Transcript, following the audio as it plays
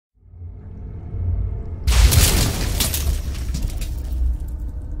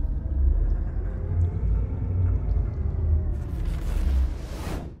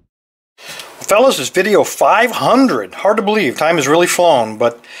fellas, it's video 500. Hard to believe, time has really flown,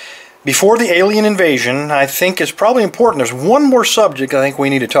 but before the alien invasion, I think it's probably important. There's one more subject I think we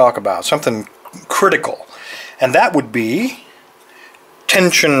need to talk about, something critical, and that would be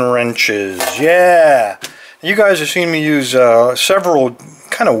tension wrenches. Yeah, you guys have seen me use several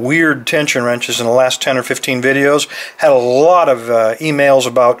kind of weird tension wrenches in the last 10 or 15 videos. Had a lot of emails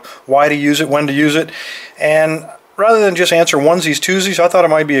about why to use it, when to use it, and rather than just answer onesies, twosies, I thought it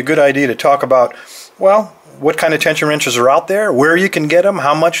might be a good idea to talk about, well, what kind of tension wrenches are out there, where you can get them,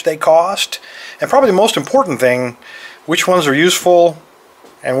 how much they cost, and probably the most important thing, which ones are useful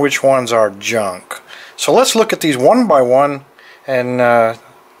and which ones are junk. So let's look at these one by one and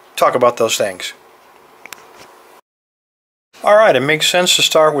talk about those things. Alright, it makes sense to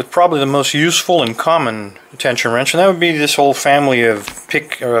start with probably the most useful and common tension wrench, and that would be this whole family of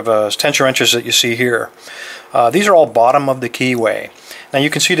tension wrenches that you see here. These are all bottom of the keyway. Now you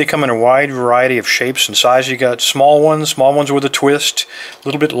can see they come in a wide variety of shapes and sizes. You got small ones with a twist, a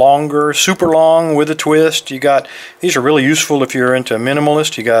little bit longer, super long with a twist. These are really useful if you're into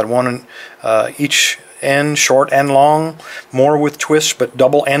minimalist. You got one each end, short and long, more with twists but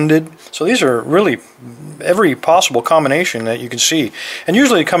double-ended. So these are really every possible combination that you can see, and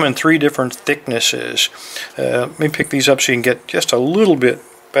usually they come in 3 different thicknesses. Let me pick these up so you can get just a little bit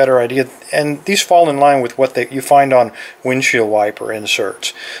better idea, and these fall in line with what you find on windshield wiper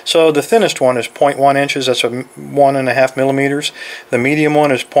inserts. So the thinnest one is 0.1 inches, that's 1.5 millimeters. The medium one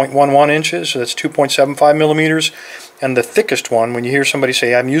is 0.11 inches, so that's 2.75 millimeters. And the thickest one, when you hear somebody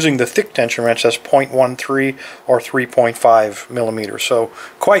say, I'm using the thick tension wrench, that's 0.13 or 3.5 millimeters. So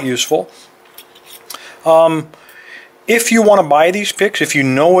quite useful. If you want to buy these picks, if you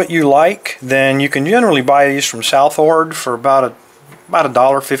know what you like, then you can generally buy these from Southord for about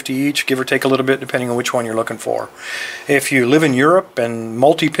 $1.50 each, give or take a little bit, depending on which one you're looking for. If you live in Europe and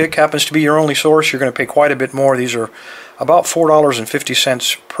multi-pick happens to be your only source, you're going to pay quite a bit more. These are about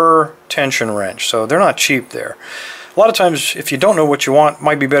 $4.50 per tension wrench, so they're not cheap there. A lot of times, if you don't know what you want, it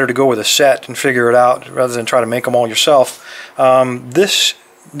might be better to go with a set and figure it out rather than try to make them all yourself.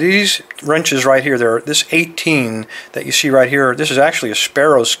 These wrenches right here, this 18 that you see right here, this is actually a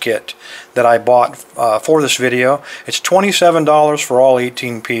Sparrows kit that I bought for this video. It's $27 for all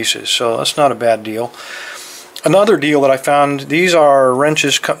 18 pieces, so that's not a bad deal. Another deal that I found, these are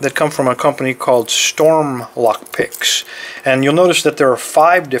wrenches that come from a company called Storm Lock Picks, and you'll notice that there are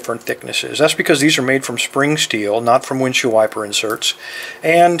 5 different thicknesses. That's because these are made from spring steel, not from windshield wiper inserts.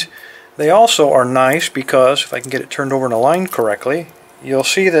 And they also are nice because, if I can get it turned over and aligned correctly, you'll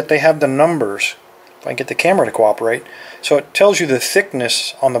see that they have the numbers, if I can get the camera to cooperate, so it tells you the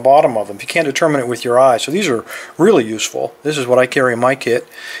thickness on the bottom of them. You can't determine it with your eye, so these are really useful. This is what I carry in my kit.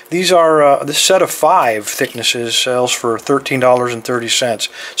 These are, this set of 5 thicknesses sells for $13.30,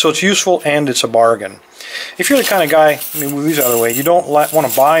 so it's useful and it's a bargain. If you're the kind of guy, move these out of the way, you don't want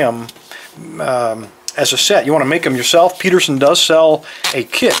to buy them as a set, you want to make them yourself, Peterson does sell a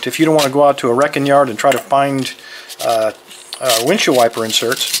kit if you don't want to go out to a wrecking yard and try to find windshield wiper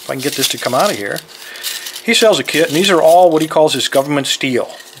inserts. If I can get this to come out of here. He sells a kit, and these are all what he calls his government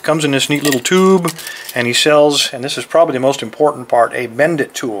steel. It comes in this neat little tube, and he sells, and this is probably the most important part, a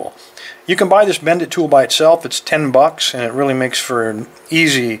bend-it tool. You can buy this bend-it tool by itself. It's $10, and it really makes for an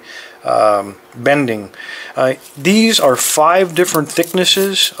easy bending. These are 5 different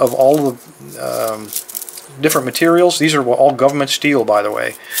thicknesses of all the different materials. These are all government steel, by the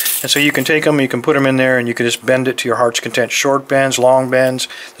way, and so you can take them, you can put them in there, and you can just bend it to your heart's content. Short bends, long bends,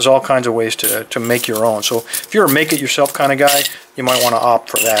 there's all kinds of ways to make your own. So if you're a make it yourself kind of guy, you might want to opt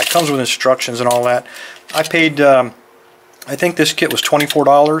for that. It comes with instructions and all that. I paid I think this kit was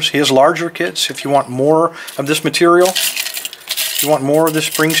 $24. He has larger kits if you want more of this material. If you want more of this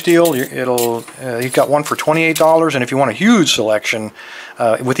spring steel, you've got one for $28, and if you want a huge selection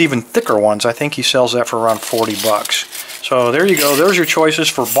with even thicker ones, I think he sells that for around $40. So there you go. There's your choices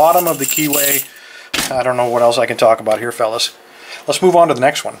for bottom of the keyway. I don't know what else I can talk about here, fellas. Let's move on to the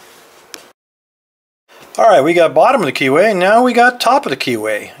next one. Alright, we got bottom of the keyway, now we got top of the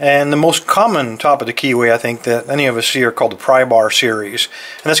keyway. And the most common top of the keyway, I think, that any of us see are called the pry bar series.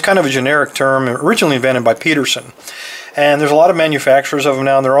 And that's kind of a generic term, originally invented by Peterson. And there's a lot of manufacturers of them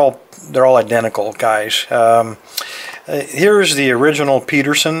now, and they're all identical, guys. Here's the original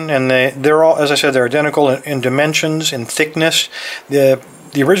Peterson, and they're all, as I said, they're identical in dimensions, in thickness.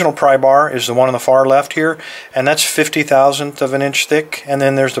 The original pry bar is the one on the far left here, and that's 50,000th of an inch thick. And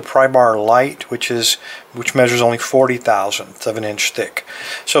then there's the pry bar light, which measures only 40,000th of an inch thick.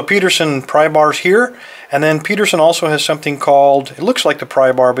 So Peterson pry bars here, and then Peterson also has something called, it looks like the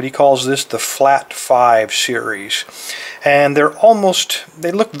pry bar, but he calls this the Flat 5 series. And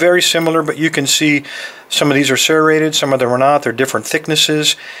they look very similar, but you can see some of these are serrated, some of them are not. They're different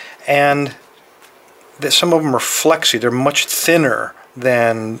thicknesses, and some of them are flexy. They're much thinner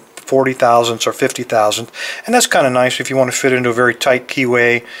than 40 thousandths or 50 thousandths, and that's kind of nice if you want to fit into a very tight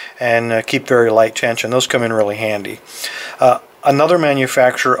keyway and keep very light tension. Those come in really handy. Another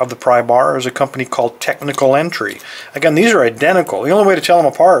manufacturer of the pry bar is a company called Technical Entry. Again, these are identical. The only way to tell them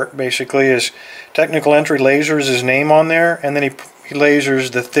apart basically is Technical Entry lasers his name on there, and then he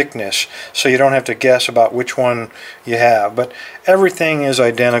lasers the thickness, so you don't have to guess about which one you have. But everything is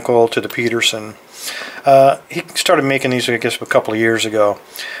identical to the Peterson. He started making these, I guess, a couple of years ago.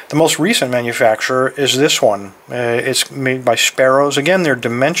 The most recent manufacturer is this one. It's made by Sparrows. Again, they're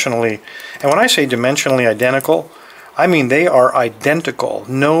dimensionally, and when I say dimensionally identical, I mean they are identical.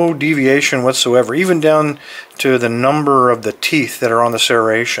 No deviation whatsoever, even down to the number of the teeth that are on the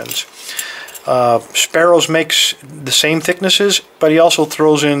serrations. Sparrows makes the same thicknesses, but he also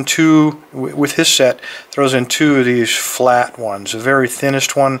throws in with his set, throws in two of these flat ones, the very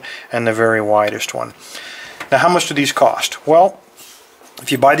thinnest one and the very widest one. Now, how much do these cost? Well,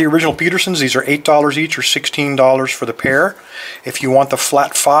 if you buy the original Petersons, these are $8 each or $16 for the pair. If you want the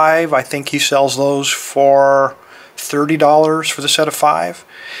Flat 5, I think he sells those for $30 for the set of 5.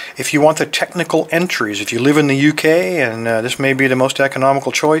 If you want the Technical Entries, if you live in the UK, and this may be the most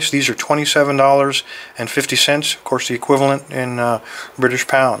economical choice, these are $27.50, of course the equivalent in British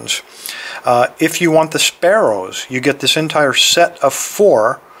pounds. If you want the Sparrows, you get this entire set of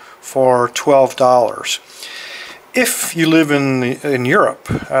 4 for $12. If you live in Europe,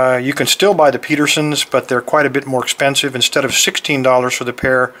 you can still buy the Petersons, but they're quite a bit more expensive. Instead of $16 for the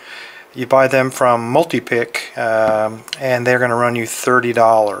pair, you buy them from Multi-Pick, and they're going to run you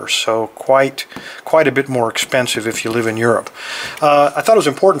 $30, so quite a bit more expensive if you live in Europe. I thought it was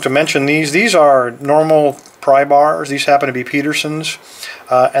important to mention these. These are normal pry bars. These happen to be Petersons,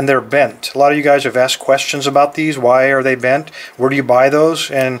 and they're bent. A lot of you guys have asked questions about these. Why are they bent? Where do you buy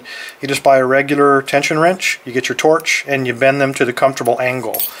those? And you just buy a regular tension wrench, you get your torch, and you bend them to the comfortable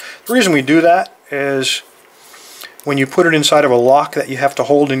angle. The reason we do that is when you put it inside of a lock that you have to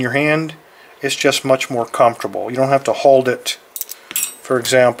hold in your hand, it's just much more comfortable. You don't have to hold it, for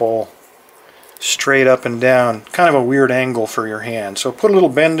example, straight up and down. Kind of a weird angle for your hand. So put a little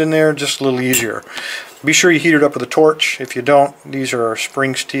bend in there, just a little easier. Be sure you heat it up with a torch. If you don't, these are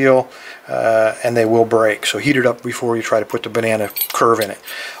spring steel and they will break. So heat it up before you try to put the banana curve in it.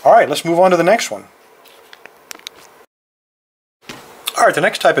 Alright, let's move on to the next one. Alright, the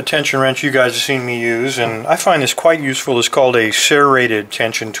next type of tension wrench you guys have seen me use, and I find this quite useful, is called a serrated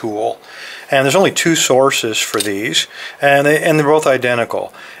tension tool. And there's only 2 sources for these, and they're both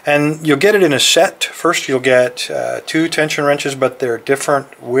identical. And you'll get it in a set. First you'll get 2 tension wrenches, but they're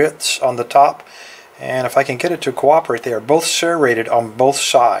different widths on the top. And if I can get it to cooperate, they are both serrated on both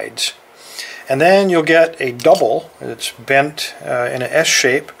sides. And then you'll get a double. It's bent in an S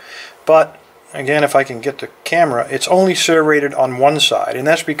shape, but again, if I can get the camera, it's only serrated on one side, and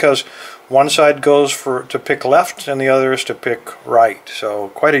that's because one side goes to pick left and the other is to pick right. So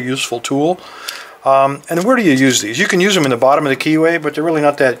quite a useful tool. And where do you use these? You can use them in the bottom of the keyway, but they're really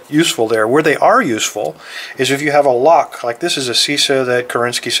not that useful there. Where they are useful is if you have a lock, like this is a CISA that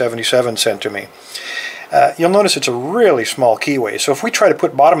Kerensky 77 sent to me. You'll notice it's a really small keyway, so if we try to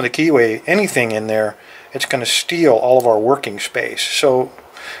put bottom of the keyway anything in there, it's going to steal all of our working space. So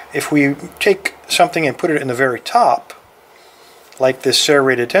if we take something and put it in the very top, like this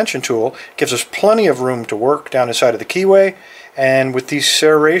serrated tension tool, it gives us plenty of room to work down inside of the keyway, and with these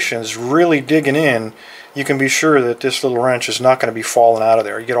serrations really digging in, you can be sure that this little wrench is not going to be falling out of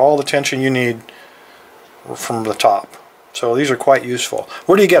there. You get all the tension you need from the top. So these are quite useful.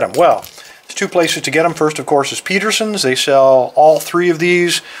 Where do you get them? Well, there's 2 places to get them. First, of course, is Peterson's. They sell all 3 of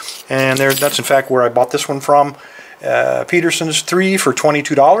these, and that's in fact where I bought this one from. Peterson's 3 for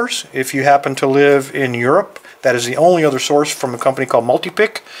 $22. If you happen to live in Europe, that is the only other source from a company called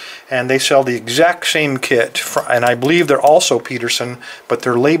Multi-Pick, and they sell the exact same kit, and I believe they're also Peterson, but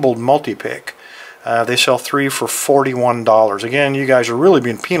they're labeled Multi-Pick. They sell 3 for $41. Again, you guys are really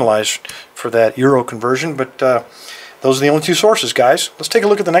being penalized for that euro conversion, but those are the only 2 sources, guys. Let's take a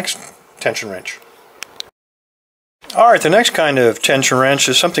look at the next tension wrench. Alright, the next kind of tension wrench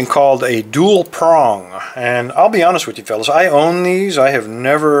is something called a dual prong. And I'll be honest with you fellas, I own these. I have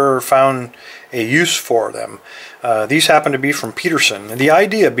never found a use for them. These happen to be from Peterson. And the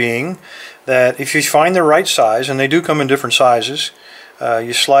idea being that if you find the right size, and they do come in different sizes,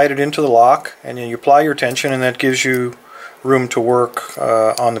 you slide it into the lock and you apply your tension, and that gives you room to work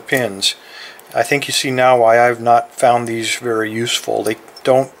on the pins. I think you see now why I've not found these very useful. They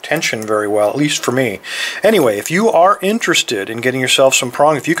don't tension very well, at least for me. Anyway, if you are interested in getting yourself some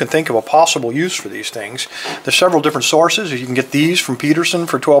prong, if you can think of a possible use for these things, there's several different sources. You can get these from Peterson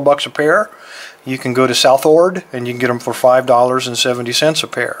for 12 bucks a pair. You can go to Southord and you can get them for $5.70 a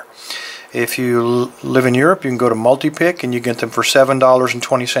pair. If you live in Europe, you can go to Multipick and you get them for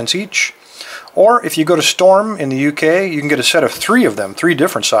 $7.20 each. Or if you go to Storm in the UK, you can get a set of 3 of them, 3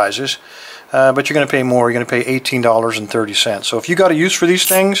 different sizes. But you're going to pay more. You're going to pay $18.30. So if you got a use for these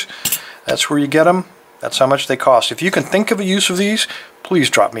things, that's where you get them. That's how much they cost. If you can think of a use of these, please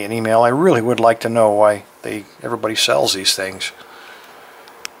drop me an email. I really would like to know why everybody sells these things.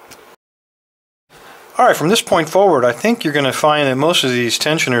 Alright, from this point forward, I think you're going to find that most of these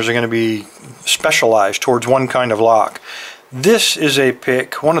tensioners are going to be specialized towards one kind of lock. This is a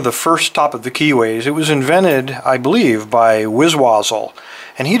pick, one of the first top of the keyways. It was invented, I believe, by Wiswazzle,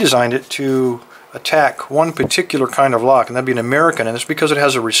 and he designed it to attack one particular kind of lock, and that'd be an American, and it's because it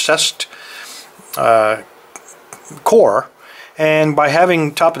has a recessed core, and by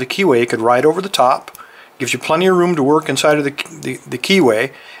having top of the keyway, you could ride over the top, gives you plenty of room to work inside of the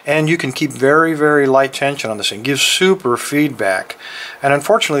keyway, and you can keep very, very light tension on this thing. It gives super feedback, and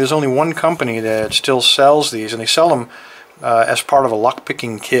unfortunately, there's only one company that still sells these, and they sell them as part of a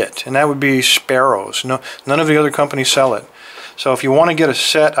lock-picking kit, and that would be Sparrows. No, none of the other companies sell it. So if you want to get a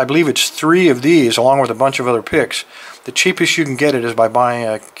set, I believe it's 3 of these along with a bunch of other picks. The cheapest you can get it is by buying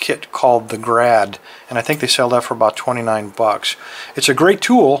a kit called the Grad, and I think they sell that for about 29 bucks. It's a great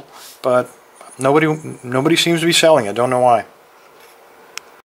tool, but nobody seems to be selling it. Don't know why.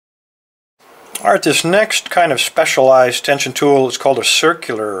 Alright, this next kind of specialized tension tool is called a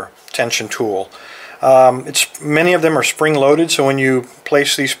circular tension tool. Many of them are spring-loaded, so when you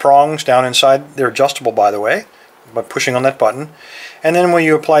place these prongs down inside, they're adjustable, by the way, by pushing on that button. And then when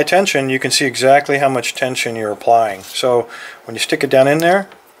you apply tension, you can see exactly how much tension you're applying. So when you stick it down in there,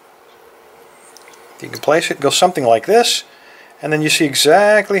 you can place it, it goes something like this, and then you see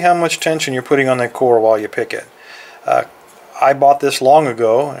exactly how much tension you're putting on that core while you pick it. I bought this long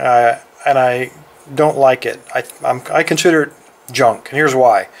ago, and I don't like it. I consider it junk, and here's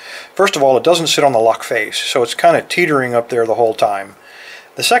why. First of all, it doesn't sit on the lock face, so it's kind of teetering up there the whole time.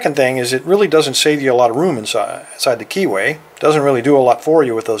 The second thing is it really doesn't save you a lot of room inside the keyway. It doesn't really do a lot for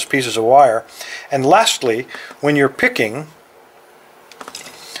you with those pieces of wire. And lastly, when you're picking,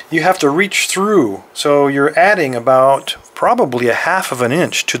 you have to reach through, so you're adding about probably a half of an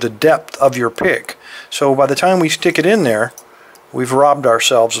inch to the depth of your pick. So by the time we stick it in there, we've robbed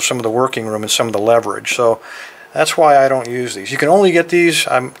ourselves of some of the working room and some of the leverage. So that's why I don't use these. You can only get these,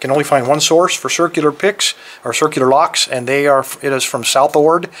 I can only find one source for circular picks, or circular locks, and it is from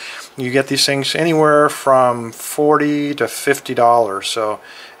Southord. You get these things anywhere from $40 to $50. So,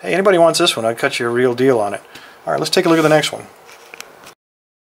 hey, anybody wants this one, I'd cut you a real deal on it. Alright, let's take a look at the next one.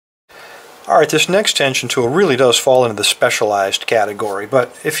 Alright, this next tension tool really does fall into the specialized category,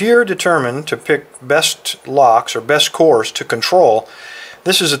 but if you're determined to pick best locks or best cores to control,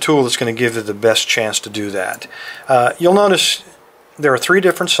 this is a tool that's going to give you the best chance to do that. You'll notice there are 3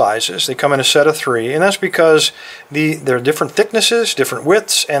 different sizes. They come in a set of 3, and that's because there are different thicknesses, different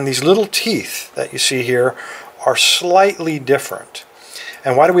widths, and these little teeth that you see here are slightly different.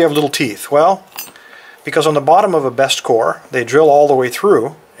 And why do we have little teeth? Well, because on the bottom of a best core, they drill all the way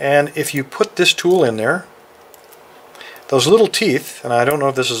through, and if you put this tool in there, those little teeth, and I don't know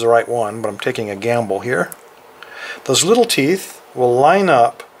if this is the right one, but I'm taking a gamble here, those little teeth will line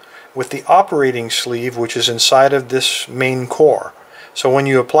up with the operating sleeve, which is inside of this main core. So when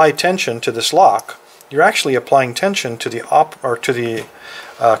you apply tension to this lock, you're actually applying tension to the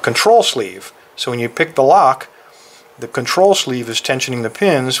control sleeve. So when you pick the lock, the control sleeve is tensioning the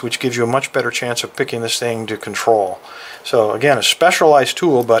pins, which gives you a much better chance of picking this thing to control. So again, a specialized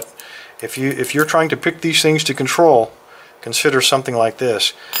tool, but if you're trying to pick these things to control, consider something like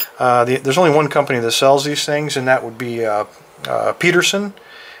this. There's only one company that sells these things, and that would be Peterson,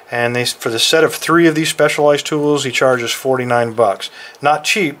 and for the set of 3 of these specialized tools, he charges 49 bucks. Not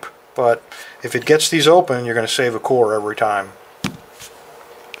cheap, but if it gets these open, you're going to save a core every time.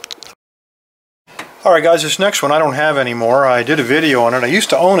 Alright guys, this next one I don't have anymore. I did a video on it. I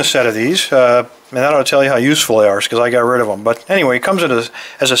used to own a set of these, and that ought to tell you how useful they are because I got rid of them. But anyway, it comes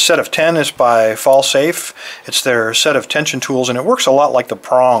as a set of 10. It's by Fall Safe. It's their set of tension tools, and it works a lot like the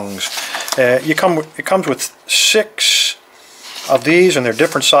prongs. It comes with 6 of these, and they're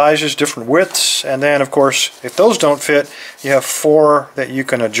different sizes, different widths, and then of course if those don't fit, you have 4 that you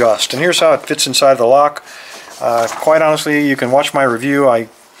can adjust. And here's how it fits inside the lock. Quite honestly, you can watch my review.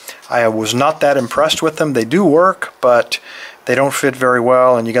 I was not that impressed with them. They do work, but they don't fit very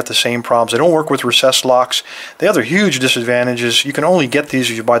well, and you got the same problems. They don't work with recessed locks. The other huge disadvantage is you can only get these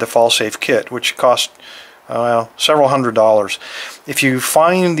if you buy the Fall Safe kit, which costs several $100s. If you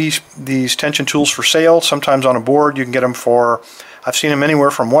find these tension tools for sale, sometimes on a board, you can get them for, I've seen them anywhere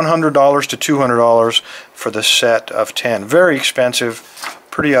from $100 to $200 for the set of 10. Very expensive,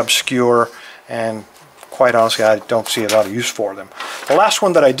 pretty obscure, and quite honestly, I don't see a lot of use for them. The last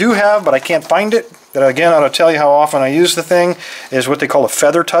one that I do have, but I can't find it, that again ought to tell you how often I use the thing, is what they call a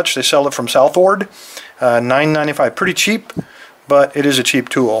Feather Touch. They sell it from Southward, $9.95. Pretty cheap, but it is a cheap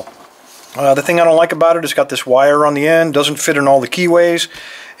tool. The thing I don't like about it, it's got this wire on the end, doesn't fit in all the keyways,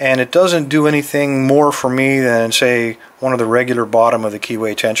 and it doesn't do anything more for me than, say, one of the regular bottom of the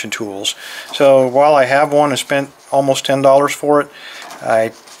keyway tension tools. So while I have one and spent almost $10 for it,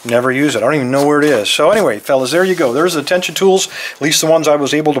 I never use it. I don't even know where it is. So anyway, fellas, there you go. There's the tension tools, at least the ones I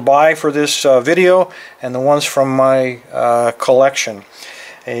was able to buy for this video, and the ones from my collection.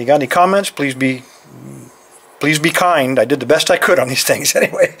 Hey, you got any comments? Please be kind. I did the best I could on these things.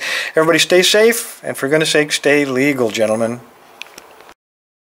 Anyway, everybody stay safe, and for goodness sake, stay legal, gentlemen.